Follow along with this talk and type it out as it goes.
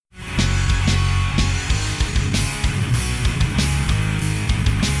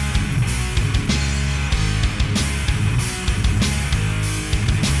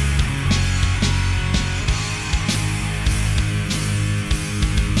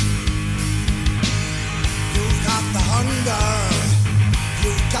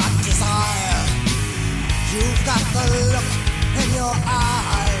You've got the look in your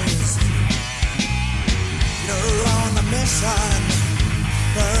eyes. You're on a mission,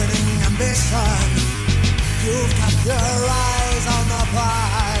 burning ambition. You've got your eyes on the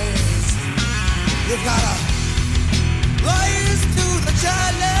prize. You've gotta rise to the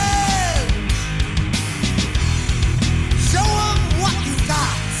challenge. Show 'em what you've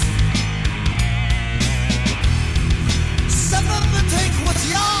got. Set them and take what's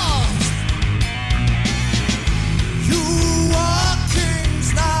yours. You are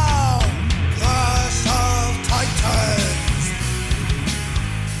kings now, clash of titans.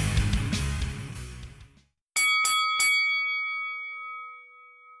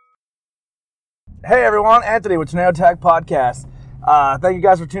 Hey everyone, Anthony with Tornado Tag Podcast. Thank you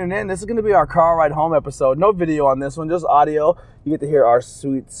guys for tuning in. This is going to be our car ride home episode. No video on this one, just audio. You get to hear our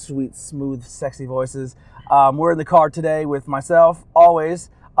sweet, sweet, smooth, sexy voices. We're in the car today with myself, always,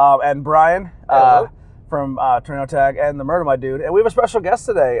 and Brian from Tornado Tag and the Murder My Dude. And we have a special guest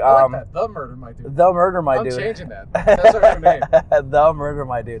today. I like that, the Murder My Dude. The Murder My Dude. I'm changing that. That's our new name. The Murder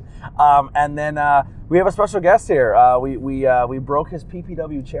My Dude. And then we have a special guest here. We broke his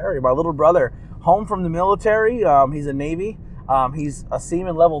PPW cherry. My little brother, home from the military. He's a Navy. He's a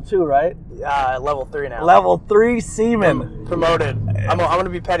seaman level 2, right? Level 3 now. Level 3 seaman. Promoted. I'm going to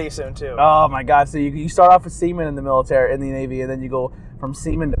be petty soon, too. Oh, my God. So you start off as seaman in the military, in the Navy, and then you go from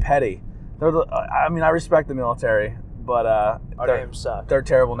seaman to petty. I mean, I respect the military, but Our names suck. They're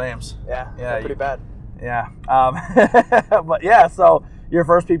terrible names. Yeah, they're pretty bad. Yeah. But yeah, so your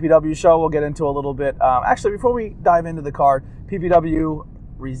first PPW show, we'll get into a little bit. Actually, before we dive into the card, PPW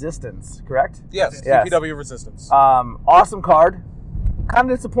Resistance, correct? Yes. PPW Resistance. Awesome card. Kind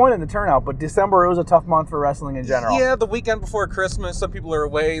of disappointed in the turnout, but December, it was a tough month for wrestling in general. Yeah, the weekend before Christmas, some people are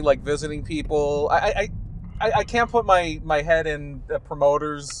away, like visiting people. I can't put my head in a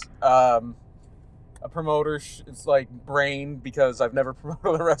promoter's it's like brain, because I've never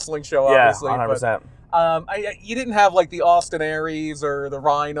promoted a wrestling show, obviously. 100%. But, you didn't have like the Austin Aries or the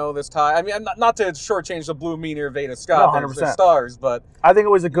Rhino this time. I mean, not to shortchange the Blue Meanie or Veda Scott, No, 100%. they're stars, but I think it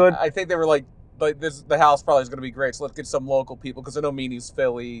was a good... I think they were like the house probably is going to be great, so let's get some local people, because I know Meanie's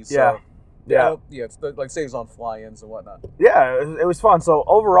Philly. So, yeah, it's like saves on fly-ins and whatnot. Yeah, it was fun. So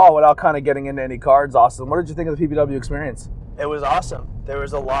overall, without kind of getting into any cards, Austin, what did you think of the PPW experience? It was awesome. There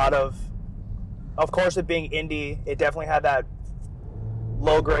was a lot of course, it being indie, it definitely had that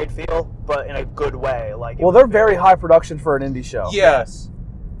low-grade feel, but in a good way. Well, they're very high production for an indie show. Yes.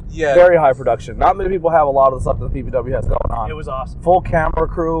 Yeah. Very high production. Not many people have a lot of the stuff that the PPW has going on. It was awesome. Full camera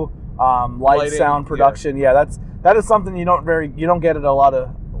crew, lighting, sound production. Yeah, that is something you don't get at a lot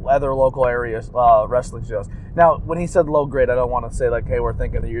of other local areas wrestling shows. Now, when he said low grade, I don't want to say like, hey, we're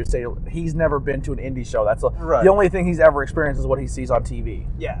thinking that you're saying he's never been to an indie show. That's the only thing he's ever experienced is what he sees on TV.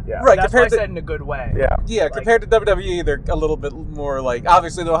 Yeah. Right. That's what I said in a good way. Yeah. Yeah. Compared to WWE, they're a little bit more like,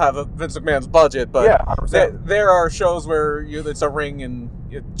 obviously they don't have a Vince McMahon's budget, but there are shows where it's a ring and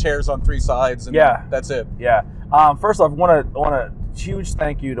chairs on 3 sides, and that's it. Yeah. First off, want a huge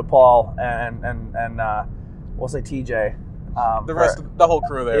thank you to Paul and we'll say TJ. The whole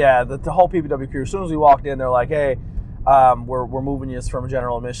crew there. Yeah, the whole PPW crew. As soon as we walked in, they're like, hey, we're moving you from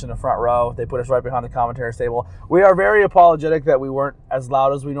general admission to front row. They put us right behind the commentary table. We are very apologetic that we weren't as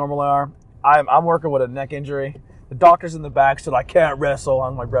loud as we normally are. I'm working with a neck injury. The doctor's in the back said I can't wrestle.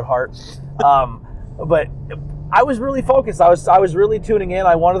 I'm like Bret Hart. But I was really focused. I was really tuning in.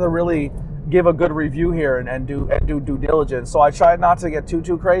 I wanted to really give a good review here and do due diligence. So I tried not to get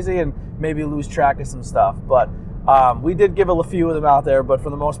too crazy and maybe lose track of some stuff. But we did give a few of them out there, but for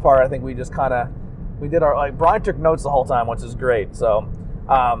the most part, I think we just we did our, Brian took notes the whole time, which is great. So,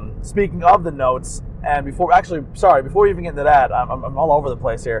 speaking of the notes, and before we even get into that, I'm all over the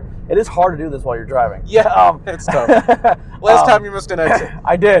place here. It is hard to do this while you're driving. Yeah, it's tough. Last time you missed an exit.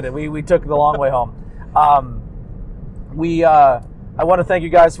 I did. We took the long way home. I want to thank you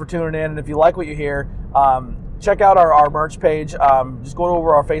guys for tuning in, and if you like what you hear, check out our merch page. Just go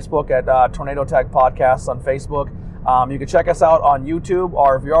over our Facebook at Tornado Tag Podcasts on Facebook. You can check us out on YouTube,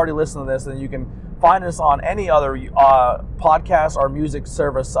 or if you're already listening to this, then you can find us on any other podcast or music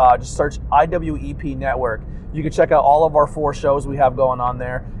service. Just search IWEP Network. You can check out all of our 4 shows we have going on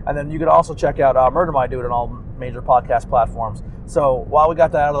there. And then you can also check out Murder My Dude on all major podcast platforms. So while we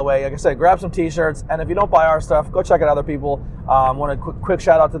got that out of the way, like I said, grab some t-shirts. And if you don't buy our stuff, go check out other people. Want a quick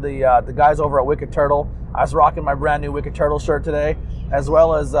shout out to the guys over at Wicked Turtle. I was rocking my brand new Wicked Turtle shirt today, as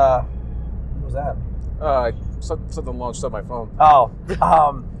well as, what was that? Something launched on my phone. Oh,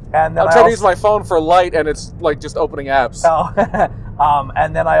 and then I'm trying to use my phone for light, and it's like just opening apps. Oh,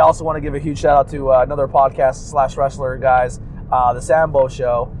 and then I also want to give a huge shout out to another podcast /wrestler guys, the Sambo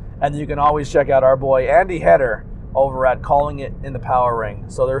Show, And you can always check out our boy Andy Header over at Calling It in the Power Ring.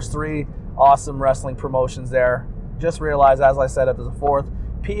 So there's 3 awesome wrestling promotions there. Just realized, as I said, there's a 4th.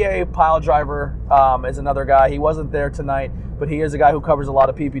 PA Pile Driver is another guy. He wasn't there tonight, but he is a guy who covers a lot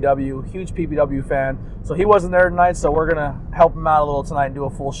of PPW. Huge PPW fan. So he wasn't there tonight, so we're going to help him out a little tonight and do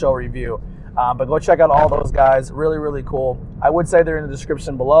a full show review. But go check out all those guys. Really, really cool. I would say they're in the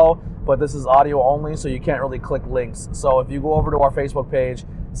description below, but this is audio only, so you can't really click links. So if you go over to our Facebook page,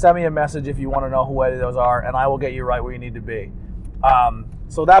 send me a message if you want to know who any of those are, and I will get you right where you need to be.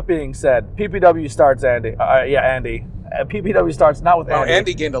 So that being said, PPW starts, Andy. Andy. PPW starts not with Andy. Oh,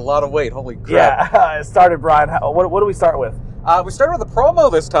 Andy gained a lot of weight. Holy crap. Yeah, it started, Brian. What do we start with? We started with a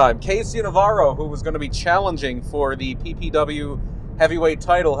promo this time. Casey Navarro, who was going to be challenging for the PPW heavyweight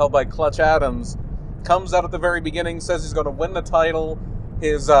title held by Clutch Adams, comes out at the very beginning, says he's going to win the title.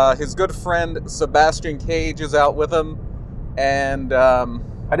 His good friend Sebastian Cage is out with him, and I'm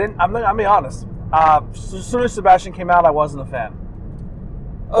gonna be honest. As soon as Sebastian came out, I wasn't a fan.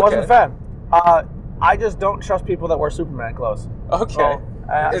 I wasn't a fan. I just don't trust people that wear Superman clothes. Okay. So,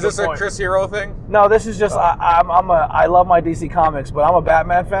 is this a Chris Hero thing? No, this is just I love my DC Comics, but I'm a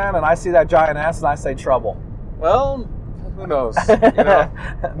Batman fan, and I see that giant ass and I say trouble. Well, who knows?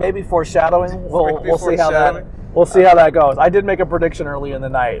 Maybe foreshadowing. We'll see how that goes. I did make a prediction early in the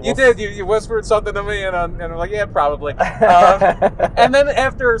night. You did. You whispered something to me, and I'm like, yeah, probably. And then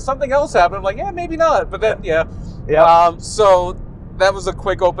after something else happened, I'm like, yeah, maybe not. But then, yeah. So that was a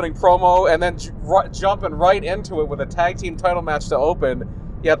quick opening promo, and then jumping right into it with a tag team title match to open.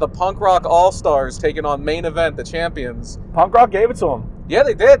 You had the Punk Rock All-Stars taking on Main Event, the champions. Punk Rock gave it to them. Yeah,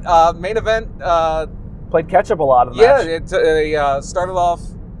 they did. Main Event played catch-up a lot of the match. They started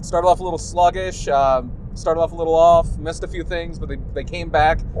off a little sluggish, started off a little off, missed a few things, but they came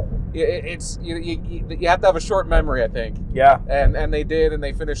back. You have to have a short memory, I think. Yeah. And they did, and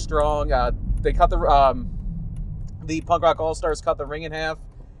they finished strong. They cut the Punk Rock All-Stars cut the ring in half,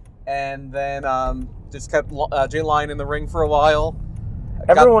 and then just kept Jay Lyon in the ring for a while.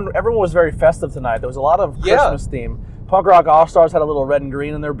 Everyone was very festive tonight. There was a lot of Christmas theme. Punk Rock All-Stars had a little red and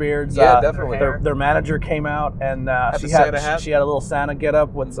green in their beards. Yeah, definitely. Their manager came out, and she had a little Santa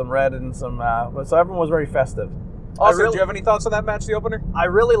get-up with some red and some... so everyone was very festive. Also, do you have any thoughts on that match, the opener? I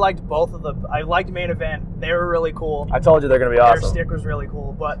really liked both of them. I liked Main Event. They were really cool. I told you they're going to be awesome. Their stick was really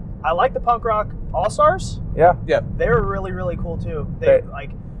cool. But I like the Punk Rock All-Stars. Yeah. They were really, really cool, too.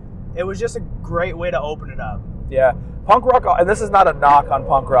 It was just a great way to open it up. Yeah. Punk Rock, and this is not a knock on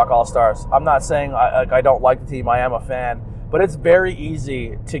Punk Rock All-Stars. I'm not saying I don't like the team. I am a fan. But it's very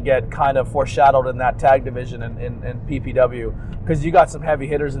easy to get kind of foreshadowed in that tag division in PPW, because you got some heavy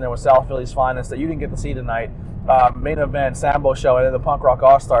hitters in there with South Philly's finest that you didn't get to see tonight. Main Event, Sambo Show, and then the Punk Rock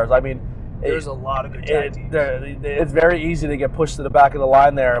All-Stars. I mean, there's a lot of good tag teams. It's very easy to get pushed to the back of the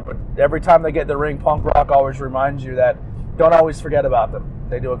line there, but every time they get in the ring, Punk Rock always reminds you that don't always forget about them.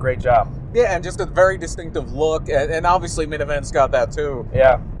 They do a great job. Yeah, and just a very distinctive look, and obviously Main Event's got that too.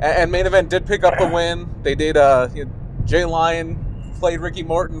 Yeah. And Main Event did pick up the win. They did, Jay Lyon played Ricky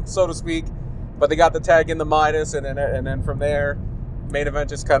Morton, so to speak, but they got the tag in the Midas, and then from there, Main Event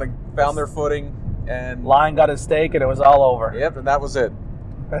just kind of found their footing. And Lyon got his stake, and it was all over. Yep, and that was it.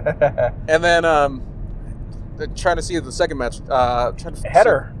 And then trying to see the second match.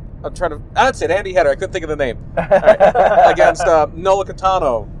 Header. That's it, Andy Header. I couldn't think of the name. Right. Against Nola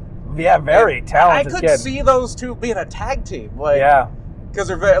Catano. Yeah, very talented I could see those two being a tag team. Because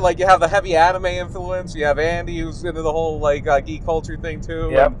they're very, you have the heavy anime influence. You have Andy, who's into the whole geek culture thing too.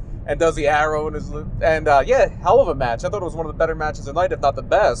 Yep. And does the arrow hell of a match. I thought it was one of the better matches of the night, if not the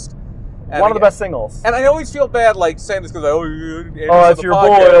best. And one of the best singles. And I always feel bad saying this because that's your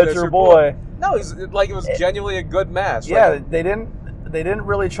boy. That's your boy. No, it was genuinely a good match. Yeah, they didn't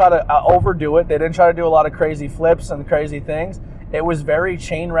really try to overdo it. They didn't try to do a lot of crazy flips and crazy things. It was very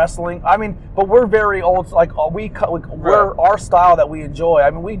chain wrestling. I mean, but we're very old. We're our style that we enjoy. I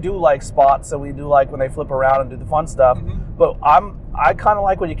mean, we do like spots, and we do like when they flip around and do the fun stuff. Mm-hmm. But I kind of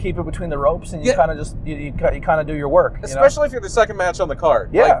like when you keep it between the ropes and you kind of just you kind of do your work. Especially if you're the second match on the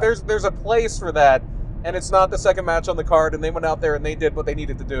card. Yeah, there's a place for that, and it's not the second match on the card. And they went out there and they did what they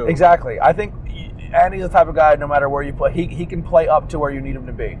needed to do. Exactly. I think Andy's the type of guy. No matter where you play, he can play up to where you need him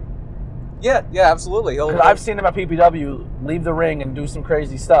to be. Yeah, absolutely. I've seen him at PPW leave the ring and do some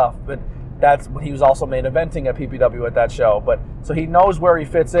crazy stuff, but that's when he was also main eventing at PPW at that show. But so he knows where he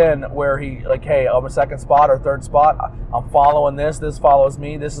fits in, where he hey, I'm a second spot or third spot. I'm following this. This follows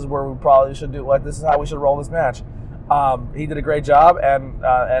me. This is where we probably should do. This is how we should roll this match. He did a great job, and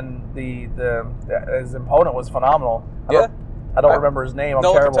his opponent was phenomenal. I don't remember his name. I'm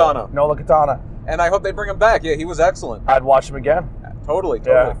terrible. Katana. Nola Katana. And I hope they bring him back. Yeah, he was excellent. I'd watch him again. Totally.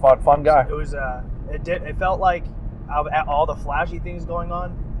 Yeah, fun guy. It was it felt like out of all the flashy things going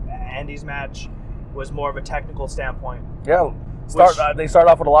on, Andy's match was more of a technical standpoint. Yeah, they start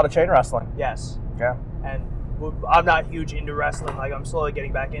off with a lot of chain wrestling. Yes. Yeah. And I'm not huge into wrestling. Like, I'm slowly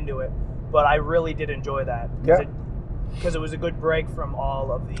getting back into it, but I really did enjoy that. Because it was a good break from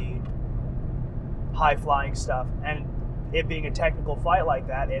all of the high flying stuff, and it being a technical fight like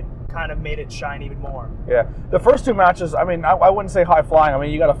that, it kind of made it shine even more. Yeah, the first two matches, I mean, I wouldn't say high flying. I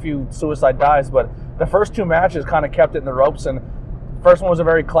mean, you got a few suicide dives, but the first two matches kind of kept it in the ropes. And first one was a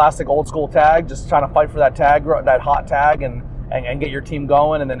very classic old school tag, just trying to fight for that tag, that hot tag, and get your team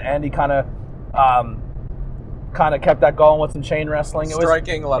going. And then Andy kind of kept that going with some chain wrestling. A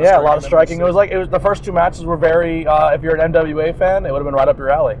lot of striking. It was the first two matches were very. If you're an NWA fan, it would have been right up your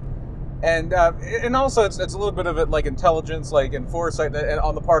alley. And also it's a little bit of it like intelligence, like and foresight, and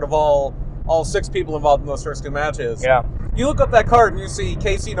on the part of all 6 people involved in those first 2 matches. Yeah. You look up that card and you see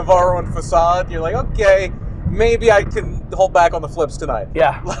Casey Navarro and Facade. You're like, okay, maybe I can hold back on the flips tonight.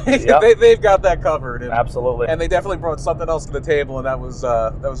 Yeah. They've got that covered. And, absolutely. And they definitely brought something else to the table, and that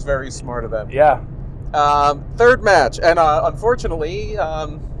was very smart of them. Yeah. Third match, and unfortunately,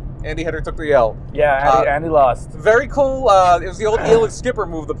 Andy Header took the L. Yeah, Andy lost. Very cool. It was the old Eel and Skipper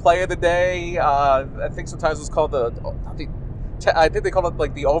move, the play of the day. I think sometimes it was called I think they called it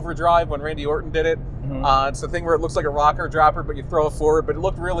like the overdrive when Randy Orton did it. Mm-hmm. It's the thing where it looks like a rocker dropper, but you throw it forward, but it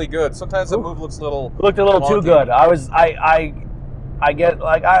looked really good. Sometimes the move looks a little... Looked a little too good. I get,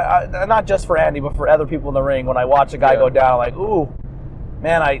 like, I not just for Andy, but for other people in the ring, when I watch a guy go down, like, ooh,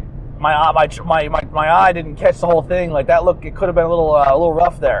 man, my eye didn't catch the whole thing. Like that look, it could have been a little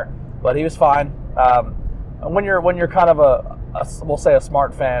rough there, but he was fine. When you're kind of we'll say a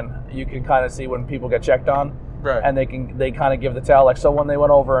smart fan, you can kind of see when people get checked on, right? And they kind of give the towel. Like so when they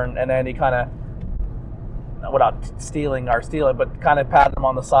went over and Andy kind of, without stealing, but kind of patted him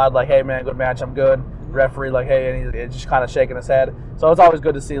on the side, like, hey man, good match, I'm good. Referee, like, hey, and he's just kind of shaking his head. So it's always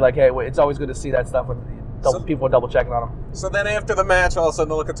good to see, like, hey, it's always good to see that stuff when people are double checking on him. So then after the match, all of a sudden,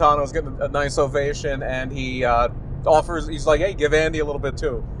 Nola Catano's getting a nice ovation, and he he's like, hey, give Andy a little bit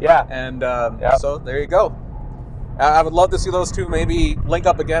too. Yeah. And so there you go. I would love to see those two maybe link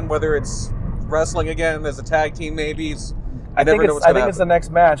up again, whether it's wrestling again as a tag team, maybe. I think it's the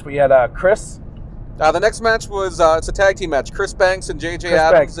next match, but you had Chris. The next match was it's a tag team match. Chris Banks and JJ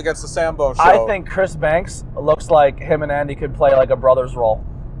Adams against the Sambo Show. I think Chris Banks looks like him and Andy could play like a brothers role.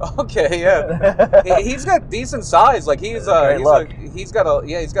 Okay, yeah. He's got decent size. Like he's got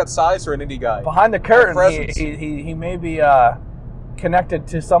size for an indie guy. Behind the curtain, he may be connected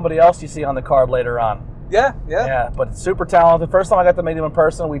to somebody else you see on the card later on. Yeah. But super talented. First time I got to meet him in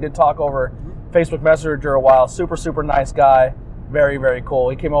person, we did talk over Facebook Messenger a while. Super nice guy. Very, very cool.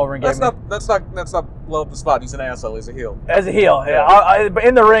 He came over and gave me... Let's not blow up the spot. He's an asshole. He's a heel. As a heel, yeah.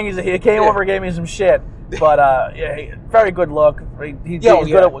 In the ring, he came over and gave me some shit. But, very good look. He's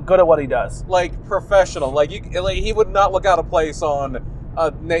good at what he does. Like, professional. Like he would not look out of place on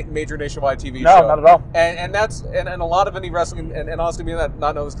a major nationwide TV show. No, not at all. And that's... And a lot of indie wrestling... And honestly, me not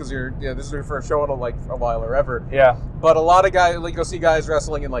know this because this is your first show in like a while or ever. Yeah. But a lot of guys... Like, you'll see guys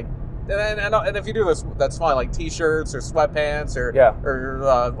wrestling in, like... And if you do this, that's fine. Like T-shirts or sweatpants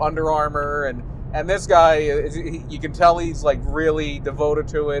or Under Armour, and this guy, you can tell he's like really devoted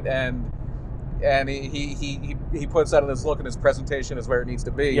to it, and he puts that in his look, and his presentation is where it needs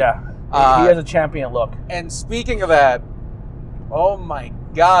to be. Yeah, he has a champion look. And speaking of that, oh my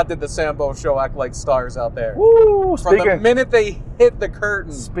God, did the Sambo Show act like stars out there? Woo! From the minute they hit the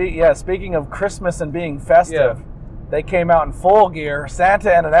curtain. Speaking of Christmas and being festive, they came out in full gear,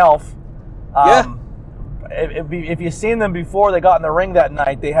 Santa and an elf. If you've seen them before they got in the ring that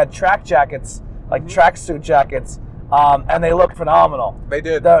night, they had track jackets, like tracksuit jackets, and they looked phenomenal. They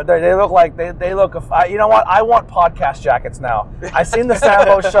did. They look like they look. You know what? I want podcast jackets now. I seen the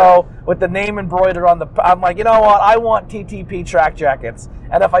Sambo Show with the name embroidered on the. I'm like, you know what? I want TTP track jackets,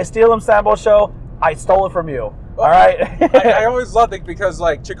 and if I steal them Sambo Show, I stole it from you. All right. I always loved it because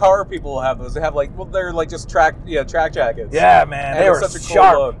like Chikara people will have those. They have they're like just track jackets. Yeah, man, they were such a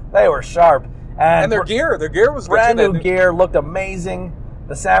sharp. Cool look. They were sharp, and their gear was brand new gear, looked amazing.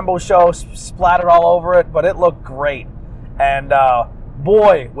 The Sambo Show splattered all over it, but it looked great. And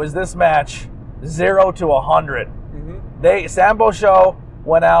boy, was this match 0 to 100. Mm-hmm. Sambo Show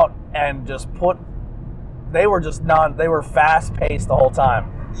went out and just they were fast paced the whole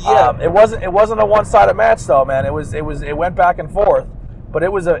time. Yeah, it wasn't a one-sided match though, man. It went back and forth, but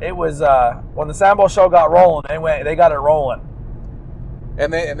it was when the Sambo Show got rolling, they got it rolling,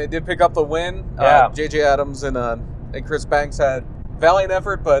 and they did pick up the win. JJ Adams and Chris Banks had valiant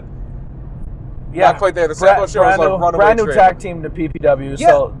effort, but not quite there. The Sambo show was like runaway brand new train. tag team to PPW. Yeah,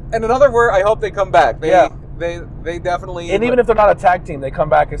 So, and another word, I hope they come back. They definitely. And even if they're not a tag team, they come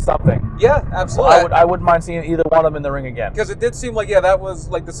back as something. Yeah, absolutely. I wouldn't mind seeing either one of them in the ring again. Because it did seem like, that was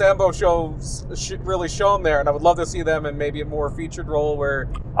like the Sambo show really shown there, and I would love to see them in maybe a more featured role where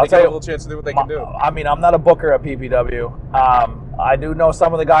they get a little chance to do what they can do. I mean, I'm not a booker at PPW. I do know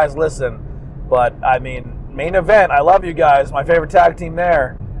some of the guys listen, but I mean, Main Event, I love you guys, my favorite tag team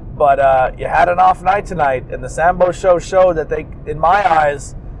there. But you had an off night tonight, and the Sambo show showed that they, in my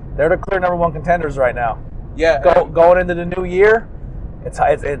eyes, they're the clear number one contenders right now. Yeah, going into the new year,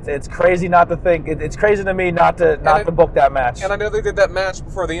 it's crazy not to think. It's crazy to me not to book that match. And I know they did that match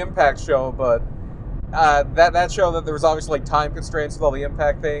before the Impact show, but that show that there was obviously like time constraints with all the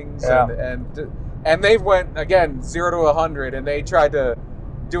Impact things, and they went again 0 to 100, and they tried to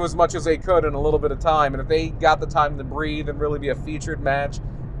do as much as they could in a little bit of time. And if they got the time to breathe and really be a featured match,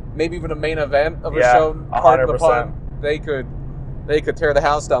 maybe even a main event of a show, pardon the pun, they could tear the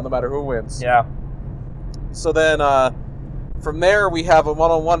house down no matter who wins. Yeah. So then, from there, we have a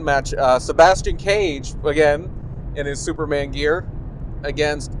one-on-one match. Sebastian Cage, again, in his Superman gear,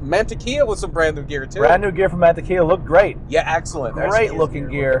 against Mantequilla with some brand new gear, too. Brand new gear from Mantequilla. Looked great. Yeah, excellent. Great looking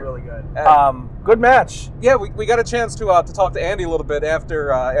gear. Really good. Good match. Yeah, we got a chance to talk to Andy a little bit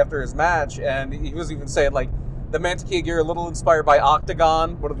after his match, and he was even saying, like, the Mantequilla gear a little inspired by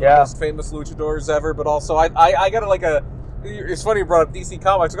Octagon, one of the most famous luchadors ever, but also I got like a... It's funny you brought up DC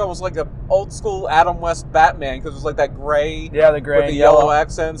Comics. It's almost like an old school Adam West Batman because it was like that gray, the gray with the yellow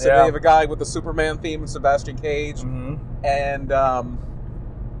accents. Yeah. And they have a guy with the Superman theme and Sebastian Cage, and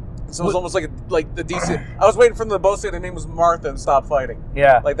so it was almost like the DC. I was waiting for them to both say their name was Martha and stop fighting.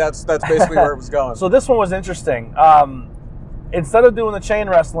 Yeah, like that's basically where it was going. So this one was interesting. Instead of doing the chain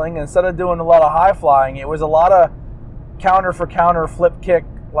wrestling, instead of doing a lot of high flying, it was a lot of counter for counter, flip kick.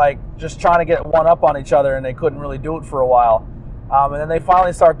 Like, just trying to get one up on each other, and they couldn't really do it for a while. And then they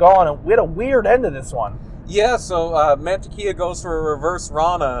finally start going, and we had a weird end to this one. Yeah, so Mantequilla goes for a reverse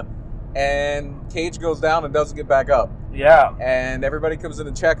Rana, and Cage goes down and doesn't get back up. Yeah. And everybody comes in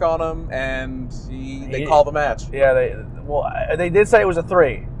to check on him, and they call the match. Yeah, they did say it was a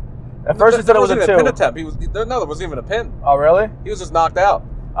 3. At first they said it was a 2. There wasn't even a pin attempt. There wasn't even a pin. Oh, really? He was just knocked out.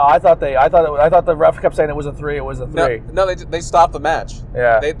 Oh, I thought the ref kept saying it was a 3. It was a 3. No, they stopped the match.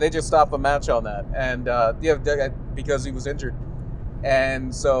 Yeah, they just stopped the match on that, and because he was injured,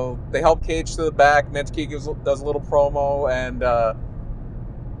 and so they help Cage to the back. Mantequilla does a little promo, and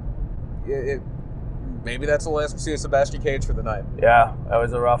maybe that's the last we see of Sebastian Cage for the night. Yeah, it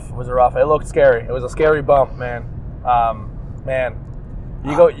was a rough. It looked scary. It was a scary bump, man.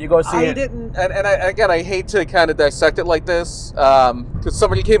 You go see it. I didn't, and I hate to kind of dissect it like this, because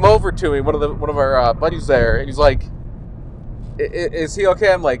somebody came over to me, one of our buddies there, and he's like, "Is he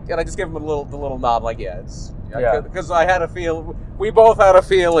okay?" I'm like, and I just gave him the little nod, like, "Yeah, it's." Yeah. Because I had a feel, we both had a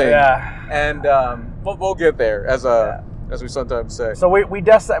feeling. Yeah. And we'll get there as we sometimes say. So we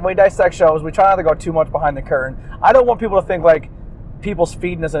dissect shows. We try not to go too much behind the curtain. I don't want people to think like people's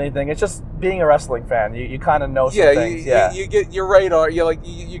feeding us anything. It's just being a wrestling fan. You kind of know some things. You get your radar.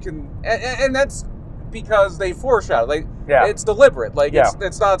 You can, and that's because they foreshadow. Like, it's deliberate. Like,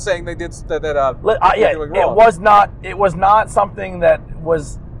 it's not saying they did that. Doing wrong. It was not something that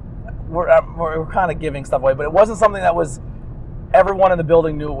was. We're kind of giving stuff away, but it wasn't something that was. Everyone in the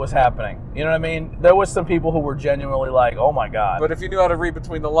building knew it was happening. You know what I mean? There was some people who were genuinely like, "Oh my god!" But if you knew how to read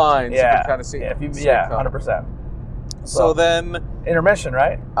between the lines, you could kind of see. 100%. So then intermission,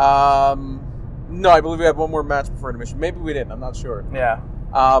 right? No, I believe we had one more match before intermission. Maybe we didn't. I'm not sure. Yeah.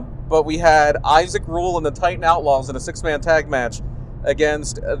 But we had Isaac Rule and the Titan Outlaws in a 6-man tag match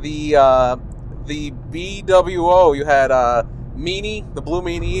against the BWO. You had Meanie, the Blue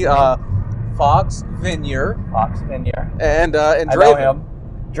Meanie, Fox Vineyard, and Draven. I know him.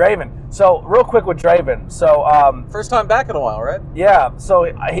 Draven. So real quick with Draven. So first time back in a while, right? Yeah. So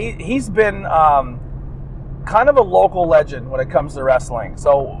he's been kind of a local legend when it comes to wrestling.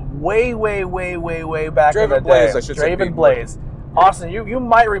 So way back in the day. Blaze, I should say. Draven Blaze. Austin, you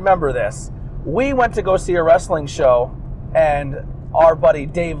might remember this. We went to go see a wrestling show, and our buddy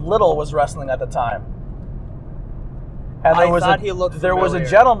Dave Little was wrestling at the time. And there was a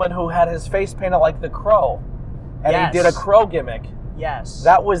gentleman who had his face painted like the Crow, and he did a Crow gimmick. Yes,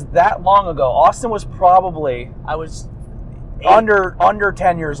 that was that long ago. Austin was probably under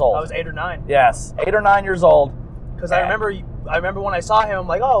 10 years old. I was 8 or 9. Yes, 8 or 9 years old. Because I remember when I saw him, I'm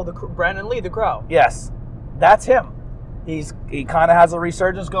like, oh, Brandon Lee, the Crow. Yes, that's him. He kind of has a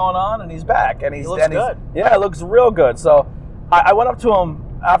resurgence going on, and he's back, and he looks good. Yeah, it looks real good. So I went up to him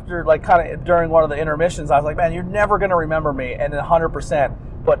after, like, kind of during one of the intermissions. I was like, man, you're never going to remember me. And then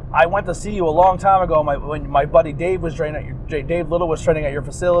 100%. but I went to see you a long time ago. When my buddy Dave was training at Dave Little was training at your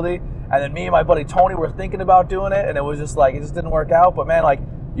facility, and then me and my buddy Tony were thinking about doing it, and it was just like it just didn't work out. But man, like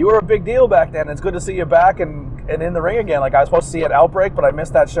you were a big deal back then. It's good to see you back and in the ring again. Like I was supposed to see you at Outbreak, but I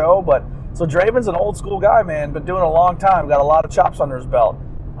missed that show. But so Draven's an old school guy, man. Been doing it a long time. Got a lot of chops under his belt.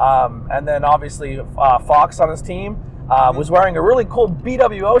 And then obviously Fox on his team. Was wearing a really cool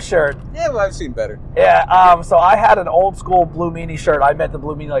BWO shirt. Yeah, well, I've seen better. Yeah, so I had an old school Blue Meanie shirt. I met the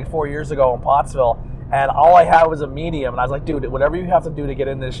Blue Meanie like 4 years ago in Pottsville, and all I had was a medium. And I was like, dude, whatever you have to do to get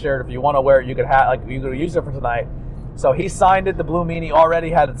in this shirt, if you want to wear it, you could use it for tonight. So he signed it. The Blue Meanie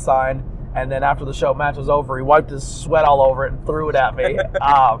already had it signed, and then after the show match was over, he wiped his sweat all over it and threw it at me.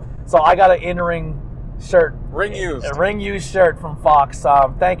 So I got an in-ring shirt, a ring used shirt from Fox.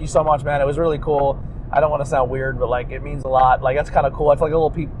 Thank you so much, man. It was really cool. I don't want to sound weird, but like it means a lot. Like that's kind of cool. It's like a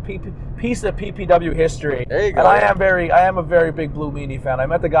little piece of PPW history. There you go. And I am a very big Blue Meanie fan. I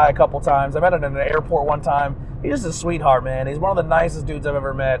met the guy a couple times. I met him in an airport one time. He's just a sweetheart, man. He's one of the nicest dudes I've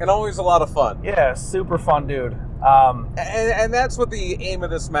ever met. And always a lot of fun. Yeah, super fun dude. And that's what the aim of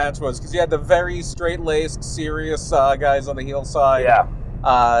this match was, because you had the very straight-laced, serious guys on the heel side. Yeah.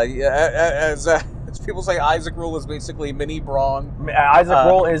 As people say, Isaac Rule is basically mini Braun. Isaac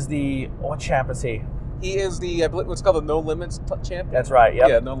Rule is what champ is he? He is the, I believe, what's called the No Limits champion. That's right, yep.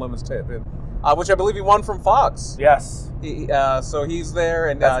 Yeah, No Limits champion. Which I believe he won from Fox. Yes. So he's there,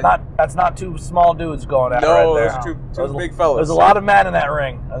 and that's not two small dudes going at it. No, right those are two big fellas. There's a lot of men in that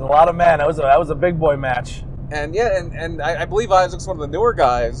ring. There's a lot of men. That was a big boy match. And yeah, and I believe Isaac's one of the newer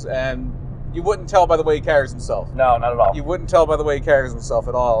guys, and you wouldn't tell by the way he carries himself. No, not at all. You wouldn't tell by the way he carries himself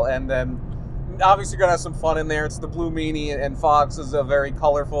at all. And then obviously you're gonna have some fun in there. It's the Blue Meanie, and Fox is a very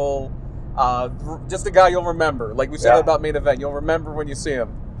colorful. Just a guy you'll remember. Like we said about main event, you'll remember when you see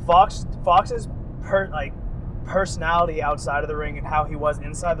him. Fox's personality outside of the ring and how he was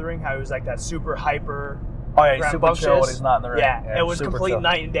inside the ring, how he was like that super hyper. Oh yeah, he's super chill when he's not in the ring. Yeah, it was complete chill.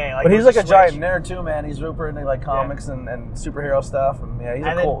 Night and day. Like, but he's like a giant nerd too, man. He's super into like comics and superhero stuff, and yeah, he's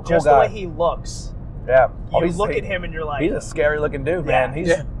a cool guy. The way he looks. Yeah. You look at him and you're like, he's a scary looking dude, man.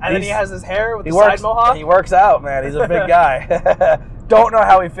 And then he has his hair with the side mohawk. He works out, man. He's a big guy. Don't know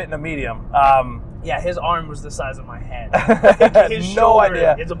how he fit in a medium. Yeah, his arm was the size of my hand. His no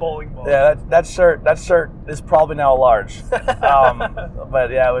idea. It's a bowling ball. Yeah, that shirt is probably now large. But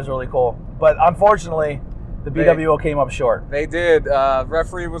yeah, it was really cool. But unfortunately, the BWO came up short. They did.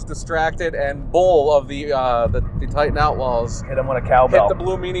 Referee was distracted, and Bull of the Titan Outlaws hit him with a cowbell. Hit the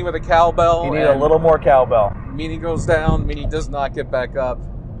Blue Meanie with a cowbell. He needed a little more cowbell. Meanie goes down. Meanie does not get back up.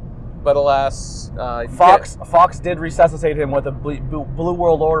 But alas, Fox did resuscitate him with a Blue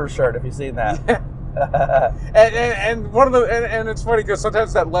World Order shirt. If you've seen that. Yeah. and one of the and it's funny because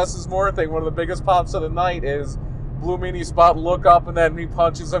sometimes that less is more thing. One of the biggest pops of the night is Blue Meanie spot look up and then he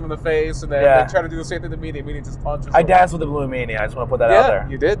punches him in the face, and then they try to do the same thing to Meanie. Meanie just punches him. I danced with the Blue Meanie. I just want to put that out there.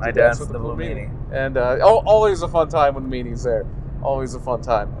 You did. I danced with the Blue Meanie. And always a fun time when the Meanie's there. Always a fun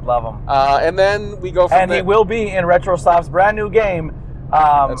time. Love him. And then we go from he will be in RetroSoft's brand new game.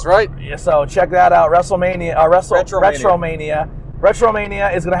 That's right. So check that out. WrestleMania.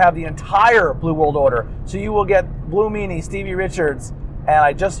 Retromania is going to have the entire Blue World Order. So you will get Blue Meanie, Stevie Richards, and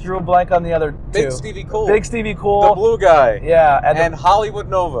I just drew a blank on the other two. Big Stevie Cool. The blue guy. Yeah. And Hollywood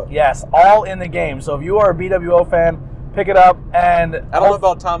Nova. Yes, all in the game. So if you are a BWO fan, pick it up. And I don't know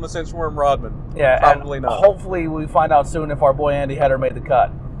about Thomas Inchworm Rodman. Yeah, probably not. Hopefully we find out soon if our boy Andy Header made the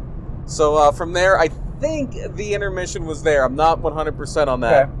cut. So from there, I think the intermission was there. I'm not 100% on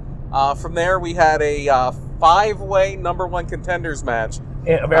that. Okay. From there, we had a 5-way number 1 contenders match.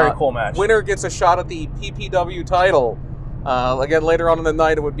 A very cool match. Winner gets a shot at the PPW title. Again, later on in the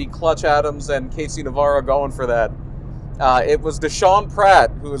night, it would be Clutch Adams and Casey Navarro going for that. It was Deshaun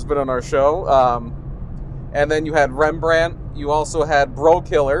Pratt, who has been on our show. And then you had Rembrandt. You also had Bro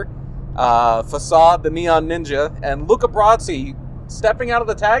Killer, Facade, the Neon Ninja, and Luca Brazzi stepping out of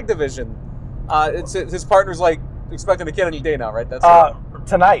the tag division. His partner's like expecting a kid any day now, right? That's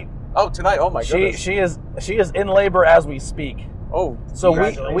tonight. Oh, tonight! Oh my goodness. She is in labor as we speak. Oh, so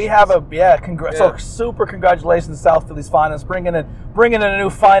we have so super congratulations, South Philly's finest, bringing in a new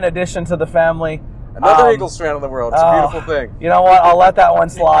fine addition to the family. Another Eagles fan in the world. It's a beautiful thing. You know what? I'll let that one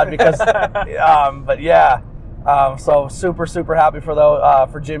slide because, but yeah. So super happy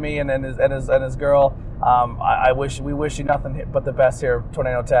for Jimmy and his girl. We wish you nothing but the best here,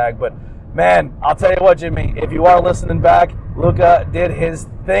 Tornado Tag. But man, I'll tell you what, Jimmy, if you are listening back, Luca did his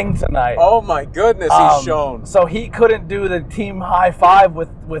thing tonight. Oh my goodness, he's shown. So he couldn't do the team high five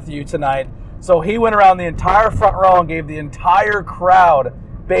with you tonight. So he went around the entire front row and gave the entire crowd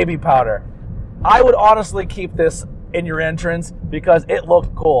baby powder. I would honestly keep this in your entrance because it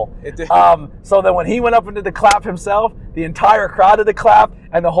looked cool. It did. So then when he went up and did the clap himself, the entire crowd did the clap,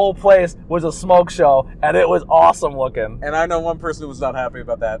 and the whole place was a smoke show, and it was awesome looking. And I know one person who was not happy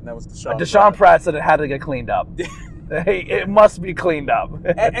about that, and that was Deshaun Pratt said it had to get cleaned up. It must be cleaned up.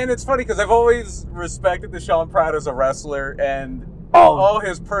 and it's funny because I've always respected Deshaun Pratt as a wrestler, and all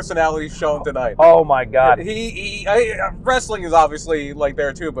his personality shown tonight. Oh my God! Wrestling is obviously like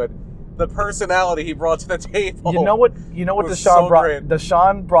there too, but the personality he brought to the table. You know what Deshaun brought? Great.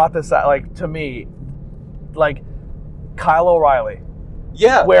 Deshaun brought this out, like, to me, like Kyle O'Reilly.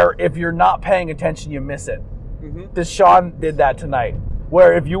 Yeah. Where if you're not paying attention, you miss it. Mm-hmm. Deshaun did that tonight.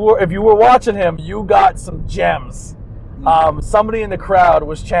 Where if you were watching him, you got some gems. Somebody in the crowd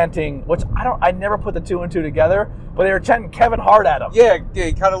was chanting, which I never put the two and two together, but they were chanting Kevin Hart at him. Yeah,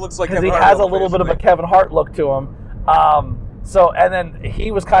 he kind of looks like Kevin Hart. Because he has a little bit of a Kevin Hart look to him. So, and then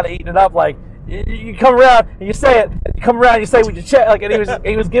he was kind of eating it up, like, you come around and you say it, you come around and you say with your chest, like, and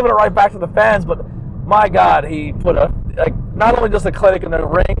he was giving it right back to the fans, but my God, he put not only just a clinic in the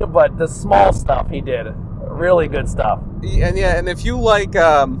ring, but the small stuff he did. Really good stuff. And if you like,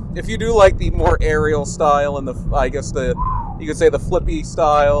 if you do like the more aerial style and you could say the flippy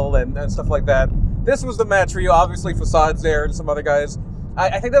style and stuff like that, this was the match for you. Obviously, Facade's there and some other guys.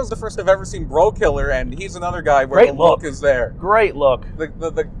 I think that was the first I've ever seen Bro Killer, and he's another guy where the look is there. Great look.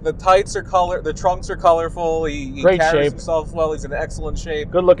 The tights are the trunks are colorful. He carries himself well. He's in excellent shape.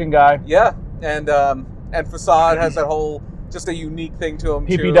 Good looking guy. Yeah, and Facade has that whole just a unique thing to him.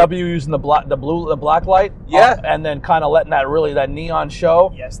 PPW using the black light. Yeah, and then kind of letting that neon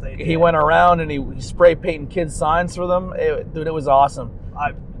show. Yes, they did. He went around and he spray painting kids signs for them. Dude, it was awesome.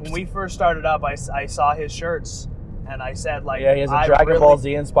 When we first started up, I saw his shirts. And I said, like, yeah, he has a Dragon Ball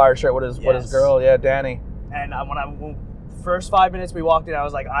Z inspired shirt with his girl, Danny. And when first 5 minutes we walked in, I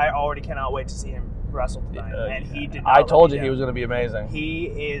was like, I already cannot wait to see him wrestle tonight. And he did. I told you he was going to be amazing.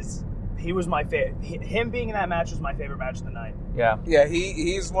 He was my favorite. Him being in that match was my favorite match of the night. Yeah. Yeah,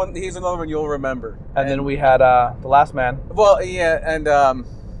 he's another one you'll remember. And then we had the Last Man. Well, yeah, and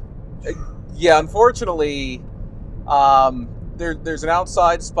unfortunately, there's an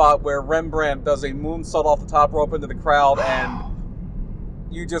outside spot where Rembrandt does a moonsault off the top rope into the crowd, and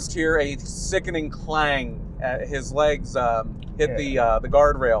you just hear a sickening clang. His legs hit the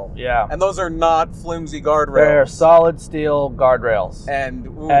guardrail. Yeah, and those are not flimsy guardrails. They're solid steel guardrails. And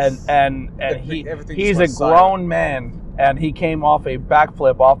he's a grown man, and he came off a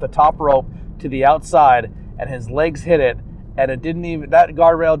backflip off the top rope to the outside, and his legs hit it, and that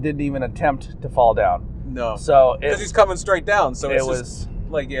guardrail didn't even attempt to fall down. No. So because he's coming straight down, so it was just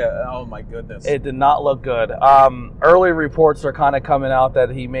like, yeah, oh my goodness. It did not look good. Early reports are kind of coming out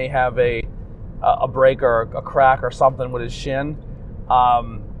that he may have a break or a crack or something with his shin.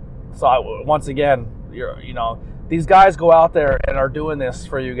 Once again, these guys go out there and are doing this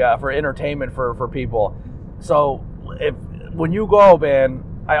for you guys, for entertainment for people. So when you go, man,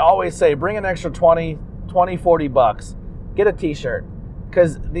 I always say bring an extra $40, get a t-shirt.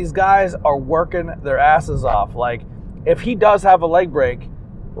 Because these guys are working their asses off. Like, if he does have a leg break,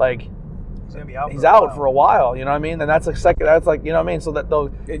 like, he's out for a while. You know what I mean? And that's you know what I mean? So that they'll.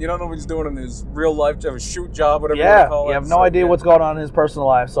 And you don't know what he's doing in his real life, to have a shoot job, whatever you call it. You have no idea what's going on in his personal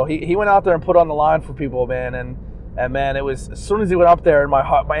life. So he went out there and put on the line for people, man. And man, it was, as soon as he went up there, in my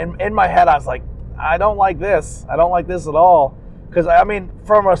heart, in my head, I was like, I don't like this. I don't like this at all. Because, I mean,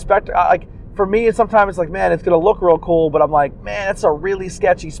 from a for me, sometimes it's like, man, it's gonna look real cool, but I'm like, man, it's a really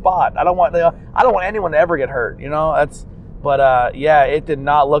sketchy spot. I don't want anyone to ever get hurt, you know. It did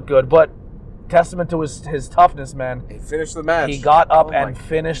not look good. But testament to his toughness, man. He finished the match. He got up and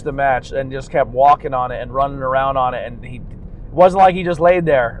finished the match and just kept walking on it and running around on it, and it wasn't like he just laid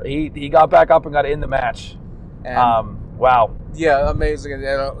there. He got back up and got in the match. And, wow. Yeah, amazing.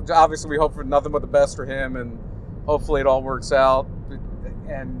 And obviously, we hope for nothing but the best for him, and hopefully it all works out.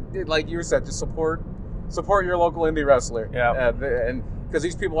 And like you said, just support your local indie wrestler. Yeah. And because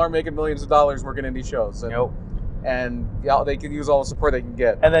these people aren't making millions of dollars working indie shows. And they can use all the support they can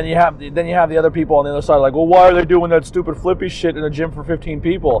get. And then you have the other people on the other side, like, well, why are they doing that stupid flippy shit in a gym for 15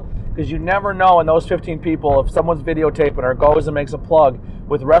 people? Because you never know in those 15 people if someone's videotaping or goes and makes a plug.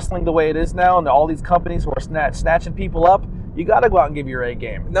 With wrestling the way it is now, and all these companies who are snatching people up, you got to go out and give your A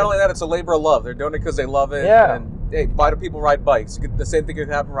game. Not only that, it's a labor of love. They're doing it because they love it. Yeah. And hey, why do people ride bikes? The same thing could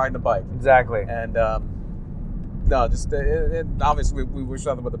happen riding a bike. Exactly. And obviously we wish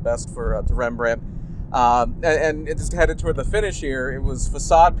nothing but the best to Rembrandt. And it just headed toward the finish here. It was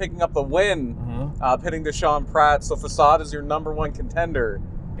Facade picking up the win, pitting Deshaun Pratt. So Facade is your number one contender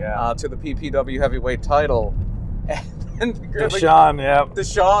to the PPW heavyweight title. And Deshaun, yeah.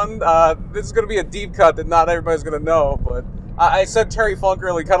 Deshaun, this is going to be a deep cut that not everybody's going to know, but I said Terry Funk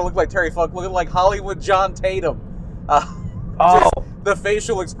earlier. Kind of looked like Terry Funk, looking like Hollywood John Tatum. Just the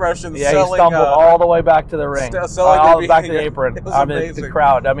facial expressions. Yeah, selling, he stumbled all the way back to the ring. All back to the apron. It was I mean, amazing. the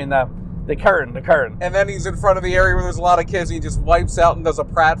crowd. I mean, the curtain. And then he's in front of the area where there's a lot of kids, and he just wipes out and does a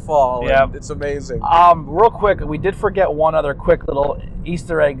pratfall. Yeah. It's amazing. Real quick, we did forget one other quick little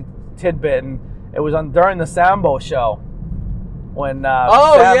Easter egg tidbit, and it was during the Sambo show when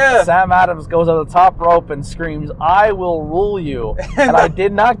Sam Adams goes on the top rope and screams, "I will rule you." And I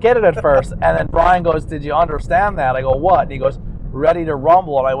did not get it at first. And then Brian goes, "Did you understand that?" I go, "What?" And he goes, "Ready to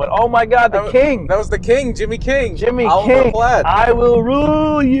rumble." And I went, "Oh my God, the King!" That was the King, Jimmy King. King. I will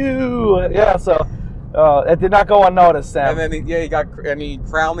rule you. Yeah. So it did not go unnoticed, Sam. And then he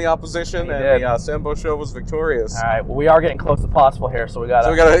crowned the opposition, and the Sambo show was victorious. All right. Well, we are getting close to possible here, so we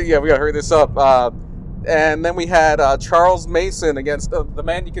gotta hurry this up. And then we had Charles Mason against the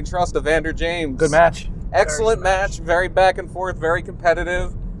man you can trust, Evander James. Good match. Excellent match. Very back and forth. Very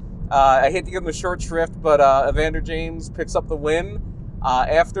competitive. I hate to give him the short shrift, but Evander James picks up the win.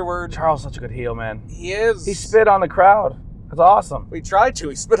 Afterward, Charles is such a good heel, man. He is. He spit on the crowd. That's awesome. We tried to.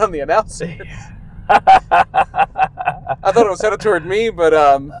 He spit on the announcers. I thought it was headed toward me, but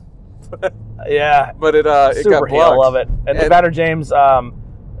yeah. But it super got blocked. heel. Love it. And Evander James,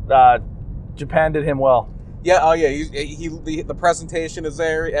 Japan did him well. Yeah. Oh yeah. The presentation is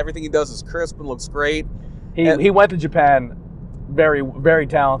there. Everything he does is crisp and looks great. He went to Japan, very very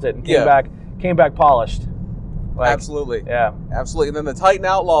talented, and came back polished. Absolutely. Yeah. Absolutely. And then the Titan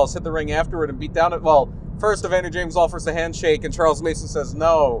Outlaws hit the ring afterward and beat down it. Well, first Evander James offers a handshake, and Charles Mason says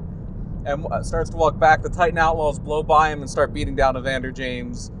no, and starts to walk back. The Titan Outlaws blow by him and start beating down Evander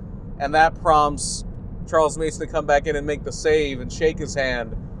James, and that prompts Charles Mason to come back in and make the save and shake his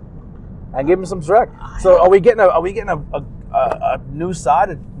hand and give him some respect. So are we getting a new side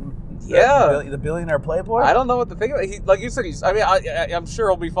of the billionaire playboy? I don't know what to think of it. Like you said, I'm sure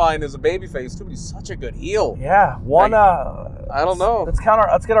he'll be fine as a babyface too, but he's such a good heel. Yeah. I don't know. Let's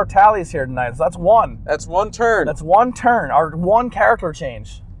get our tallies here tonight. So that's one. That's one turn. Our one character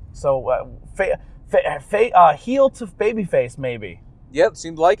change. So heel to babyface maybe. Yeah, it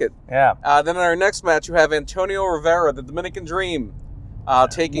seemed like it. Yeah. Then in our next match, you have Antonio Rivera, the Dominican Dream,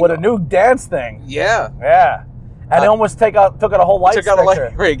 taking... What a new dance thing. Yeah. Yeah. And they almost took out a whole light Took out a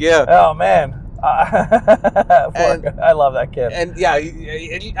light rig, yeah. Oh, man. I love that kid. And,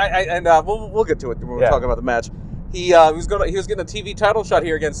 we'll get to it when we talk about the match. He was getting a TV title shot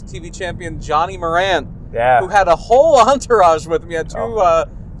here against TV champion Johnny Morant, who had a whole entourage with him. He had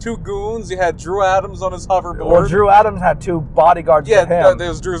two goons. He had Drew Adams on his hoverboard. Well, Drew Adams had two bodyguards with him. Yeah, there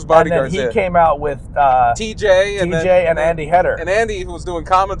was Drew's bodyguards. And then he came out with TJ and Andy Header. And Andy, who was doing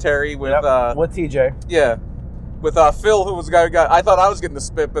commentary with TJ. Yeah. With Phil, who was the guy who I thought I was getting the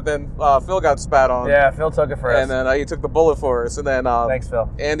spit, but then Phil got spat on. Yeah, Phil took it for us. And then he took the bullet for us. And then thanks, Phil.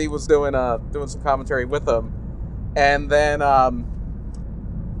 Andy was doing some commentary with him. And then I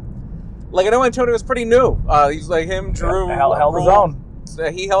know Antonio was pretty new. He's like him, Drew. Held his own.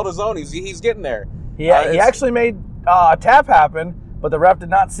 He held his own. He's getting there. He actually made a tap happen, but the ref did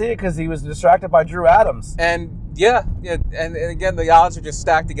not see it because he was distracted by Drew Adams. And and again, the odds are just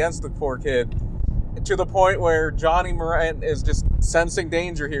stacked against the poor kid, to the point where Johnny Morant is just sensing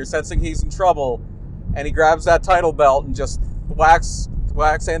danger here, sensing he's in trouble, and he grabs that title belt and just whacks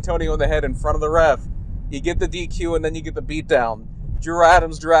Antonio in the head in front of the ref. You get the DQ, and then you get the beatdown. Drew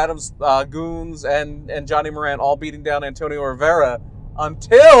Adams, goons, and Johnny Morant all beating down Antonio Rivera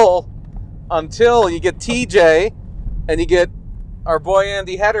until you get TJ, and you get our boy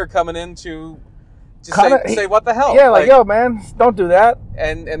Andy Header coming in to say what the hell? Yeah, like yo, man, don't do that.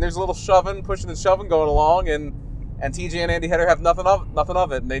 And there's a little pushing and shoving going along, and TJ and Andy Header have nothing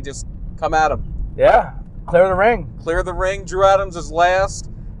of it, and they just come at him. Yeah, clear the ring. Drew Adams is last.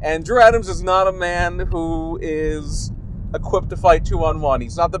 And Drew Adams is not a man who is equipped to fight 2-on-1.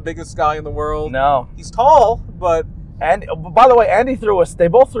 He's not the biggest guy in the world. No. He's tall, but... And by the way, Andy they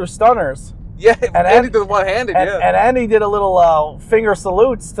both threw stunners. Yeah, and Andy did one-handed, And Andy did a little finger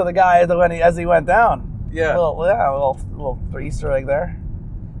salutes to the guy as he went down. Yeah. A little Easter egg there.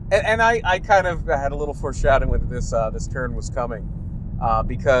 And I kind of had a little foreshadowing with this turn was coming.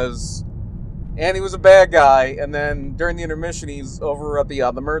 Because... Andy was a bad guy, and then during the intermission, he's over at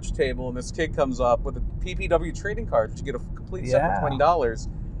the merch table, and this kid comes up with a PPW trading card, which you get a complete set for $20.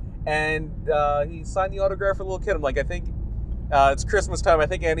 And he signed the autograph for the little kid. I'm like, I think it's Christmas time. I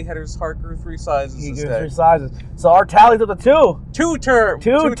think Andy Header's heart grew 3 sizes. He grew 3 sizes. So our tally's up to 2. Two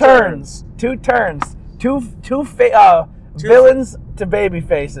turns. Two villains to baby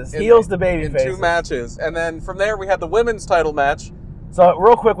faces. Heels to baby in faces. 2 matches. And then from there, we had the women's title match. So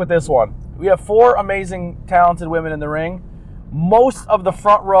real quick with this one. We have 4 amazing, talented women in the ring. Most of the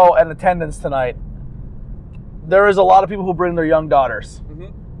front row and attendance tonight, there is a lot of people who bring their young daughters.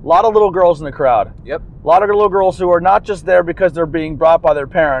 A lot of little girls in the crowd. Yep. A lot of little girls who are not just there because they're being brought by their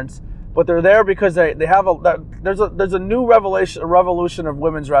parents, but they're there because they have there's a new revolution of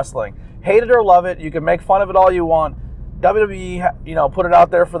women's wrestling. Hate it or love it, you can make fun of it all you want. WWE, put it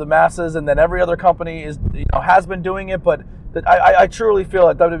out there for the masses, and then every other company has been doing it. But I truly feel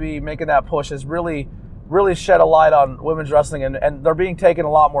that WWE making that push has really shed a light on women's wrestling, and they're being taken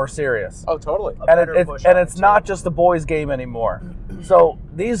a lot more serious. Oh, totally. And it's not just a boys' game anymore. So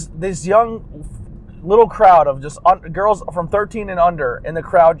these young little crowd of just girls from 13 and under in the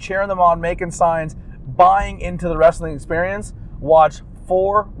crowd, cheering them on, making signs, buying into the wrestling experience. Watch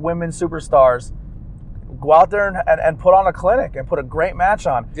 4 women superstars go out there and put on a clinic and put a great match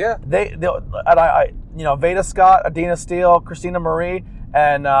on. Yeah. Veda Scott, Adina Steele, Christina Marie,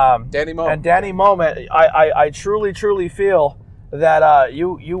 and Danny Mo. And Danny Moment. I truly feel that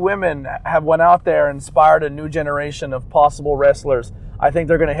you women have went out there and inspired a new generation of possible wrestlers. I think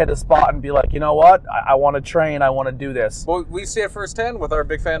they're going to hit a spot and be like, you know what? I want to train. I want to do this. Well, we see it firsthand with our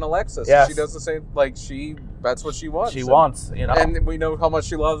big fan Alexis. Yes. She does the same. That's what she wants. She wants, And we know how much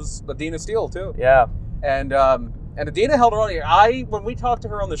she loves Adina Steele too. Yeah. And Adina held her on here. When we talked to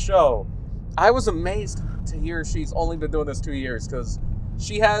her on the show, I was amazed to hear she's only been doing this 2 years, because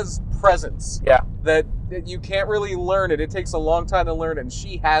she has presence. Yeah. That you can't really learn it. It takes a long time to learn it, and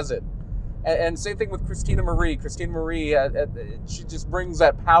she has it. And same thing with Christina Marie. Christina Marie, she just brings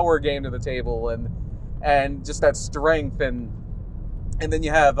that power game to the table, and just that strength. And then you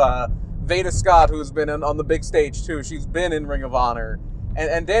have Veda Scott, who's been on the big stage too. She's been in Ring of Honor.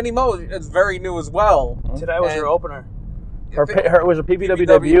 And Danny Mo is very new as well. Today was her opener. It was a PPW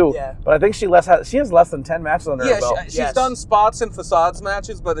debut, but I think she has less than 10 matches under her belt. She's done spots and facades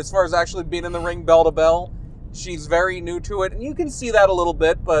matches, but as far as actually being in the ring bell to bell, she's very new to it, and you can see that a little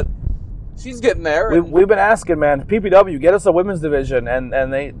bit, but she's getting there. We've been asking, man, PPW, get us a women's division,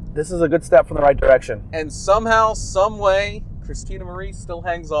 and this is a good step from the right direction. And somehow, some way, Christina Marie still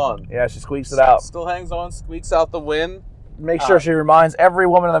hangs on. Yeah, she squeaks it out. Still hangs on, squeaks out the win. Make sure she reminds every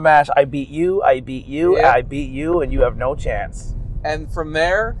woman in the match, I beat you, I beat you, I beat you, and you have no chance. And from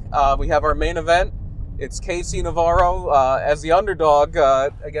there, we have our main event. It's Casey Navarro as the underdog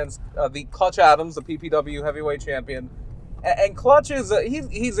against the Clutch Adams, the PPW heavyweight champion. And Clutch is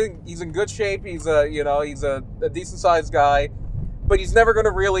he's in good shape. He's a decent sized guy, but he's never going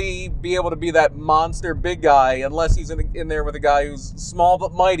to really be able to be that monster big guy unless he's in there with a guy who's small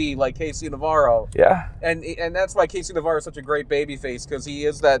but mighty like Casey Navarro. Yeah. And that's why Casey Navarro is such a great babyface, because he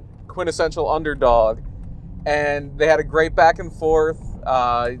is that quintessential underdog. And they had a great back and forth.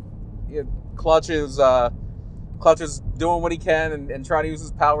 Clutch is doing what he can and trying to use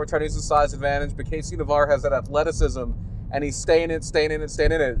his power, trying to use his size advantage. But Casey Navarro has that athleticism, and he's staying in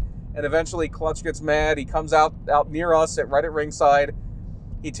it. And eventually Clutch gets mad. He comes out near us right at ringside.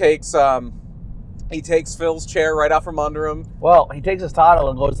 He takes Phil's chair right out from under him. Well, he takes his title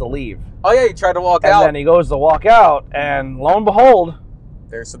and goes to leave. Oh yeah, he tried to walk out. And then he goes to walk out, and lo and behold,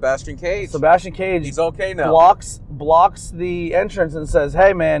 there's Sebastian Cage. He's okay now. Blocks the entrance and says,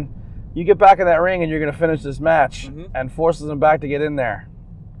 "Hey man, you get back in that ring and you're going to finish this match," and forces him back to get in there.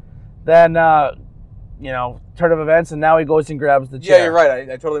 Then turn of events, and now he goes and grabs the chair. Yeah, you're right.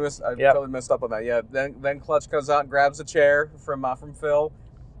 I totally messed up on that. Yeah. Then Clutch comes out and grabs the chair from Phil,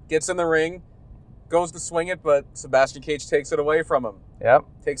 gets in the ring, goes to swing it, but Sebastian Cage takes it away from him. Yep.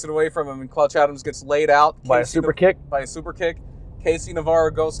 Takes it away from him, and Clutch Adams gets laid out by a super kick. Casey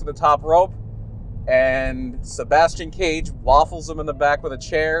Navarro goes to the top rope, and Sebastian Cage waffles him in the back with a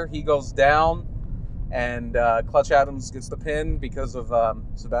chair. He goes down, and Clutch Adams gets the pin because of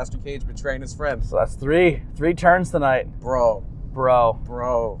Sebastian Cage betraying his friend. So that's three turns tonight. Bro.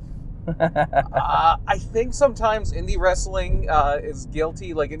 I think sometimes indie wrestling is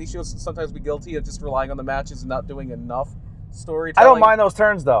guilty. Like, indie shows sometimes be guilty of just relying on the matches and not doing enough storytelling. I don't mind those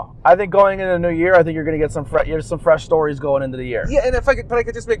turns though. I think going into the new year, I think you're going to get some fresh stories going into the year. Yeah, and I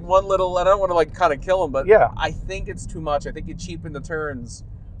could just make one little. I don't want to kind of kill them, but yeah, I think it's too much. I think you cheapen the turns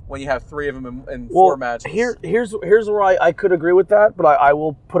when you have 3 of them in 4 matches. Here's where I could agree with that, but I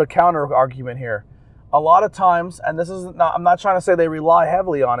will put a counter argument here. A lot of times, and I'm not trying to say they rely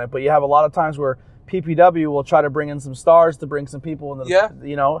heavily on it, but you have a lot of times where PPW will try to bring in some stars to bring some people in that's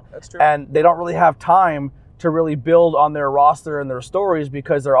true. And they don't really have time to really build on their roster and their stories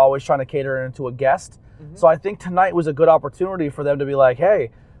because they're always trying to cater into a guest. So I think tonight was a good opportunity for them to be like,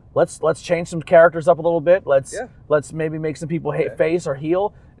 hey, let's change some characters up a little bit. Let's maybe make some people face or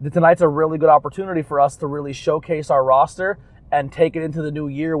heel. Tonight's a really good opportunity for us to really showcase our roster and take it into the new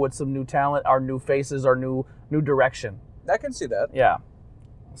year with some new talent, our new faces, our new direction. I can see that. Yeah.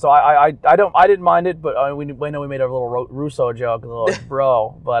 So I didn't mind it, but we know we made a little Russo joke, a little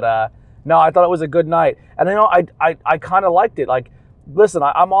bro. But no, I thought it was a good night, and I kind of liked it. Like, listen,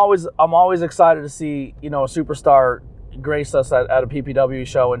 I'm always excited to see a superstar grace us at a PPW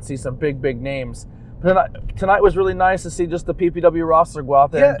show and see some big names. But tonight was really nice to see just the PPW roster go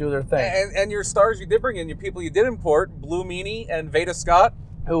out there and do their thing. And your stars you did bring in, your people you did import, Blue Meanie and Veda Scott,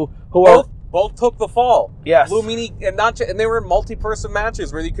 who both took the fall. Yes. Blue Meanie and they were in multi-person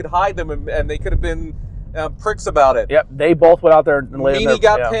matches where you could hide them and they could have been pricks about it. Yep, they both went out there and laid Meanie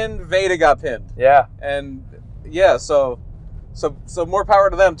got pinned, Veda got pinned. Yeah. And so more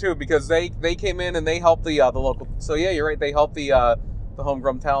power to them too, because they came in and they helped the local. So yeah, you're right. They helped the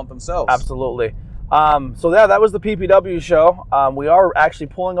homegrown talent themselves. Absolutely. So yeah, that was the PPW show. We are actually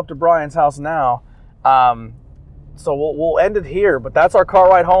pulling up to Brian's house now. So we'll end it here. But that's our car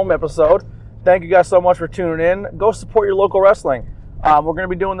ride home episode. Thank you guys so much for tuning in. Go support your local wrestling. We're going to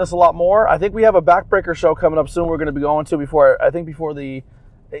be doing this a lot more. I think we have a backbreaker show coming up soon. We're going to be going to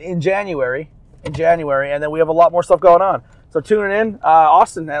in January, and then we have a lot more stuff going on. So tune in.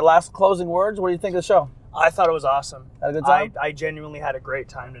 Austin, at last closing words, what do you think of the show? I thought it was awesome. Had a good time? I genuinely had a great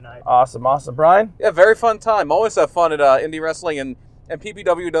time tonight. Awesome. Brian? Yeah, very fun time. Always have fun at indie wrestling, and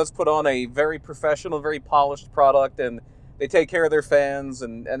PPW does put on a very professional, very polished product, and they take care of their fans,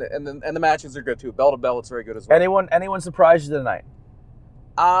 and the matches are good too. Bell to bell, it's very good as well. Anyone surprised you tonight?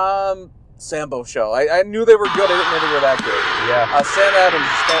 Sambo show. I knew they were good. I didn't know they were that good. Yeah. Sam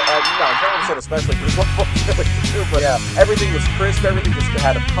Adams, Cameron said especially, because there's one more too, but everything was crisp. Everything just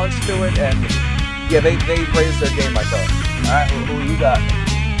had a punch to it, and yeah, they raised their game, I thought. All right, who you got?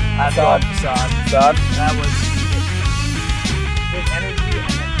 I thought Facade. That was his energy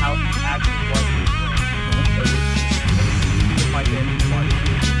and then how he actually was. He was my favorite one.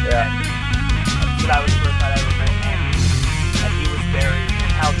 Yeah. And that was the first night I ever met him, and he was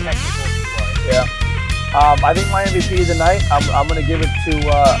and how technical he was. Yeah. I think my MVP of the night, I'm going to give it to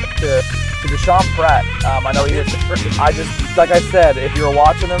Deshaun Pratt. I know he is. Like I said, if you were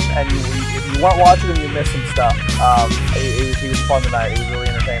watching him and if you weren't watching him, you missed some stuff. He was fun tonight. He was really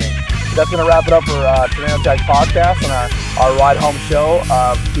entertaining. That's going to wrap it up for Tornado Tag Podcast and our ride home show,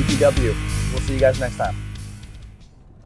 PPW. We'll see you guys next time.